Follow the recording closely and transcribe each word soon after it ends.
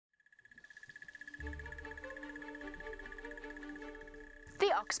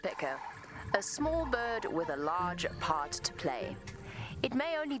oxpecker, a small bird with a large part to play. It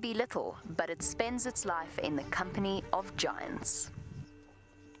may only be little, but it spends its life in the company of giants.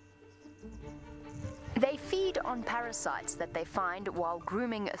 They feed on parasites that they find while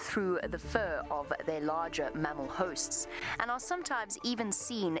grooming through the fur of their larger mammal hosts, and are sometimes even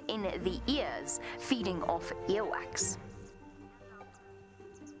seen in the ears feeding off earwax.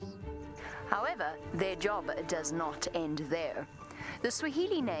 However, their job does not end there. The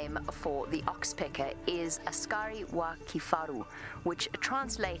Swahili name for the oxpecker is askari wa kifaru, which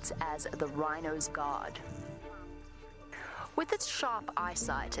translates as the rhino's guard. With its sharp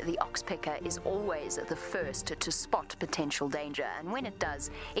eyesight, the oxpecker is always the first to spot potential danger, and when it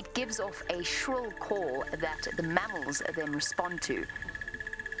does, it gives off a shrill call that the mammals then respond to.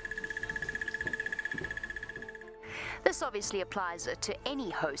 This obviously applies to any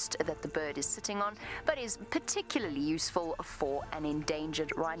host that the bird is sitting on, but is particularly useful for an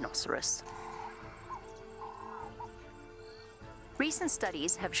endangered rhinoceros. Recent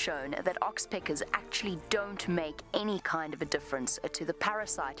studies have shown that oxpeckers actually don't make any kind of a difference to the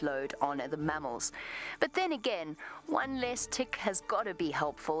parasite load on the mammals. But then again, one less tick has got to be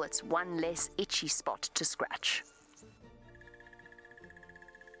helpful. It's one less itchy spot to scratch.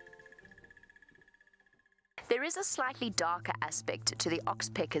 There is a slightly darker aspect to the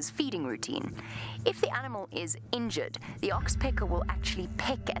oxpecker's feeding routine. If the animal is injured, the oxpecker will actually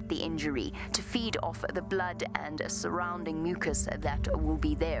peck at the injury to feed off the blood and surrounding mucus that will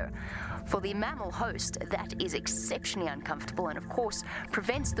be there. For the mammal host, that is exceptionally uncomfortable and of course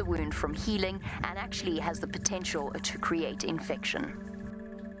prevents the wound from healing and actually has the potential to create infection.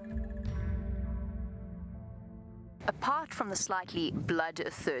 Apart from the slightly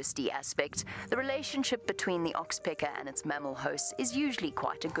bloodthirsty aspect, the relationship between the oxpecker and its mammal hosts is usually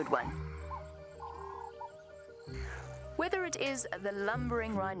quite a good one. Whether it is the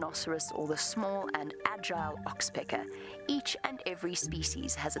lumbering rhinoceros or the small and agile oxpecker, each and every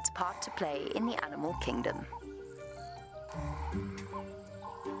species has its part to play in the animal kingdom.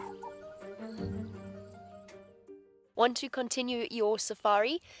 Want to continue your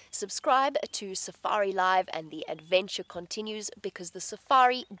safari? Subscribe to Safari Live and the adventure continues, because the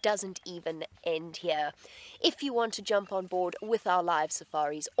safari doesn't even end here. If you want to jump on board with our live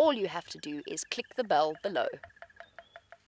safaris, all you have to do is click the bell below.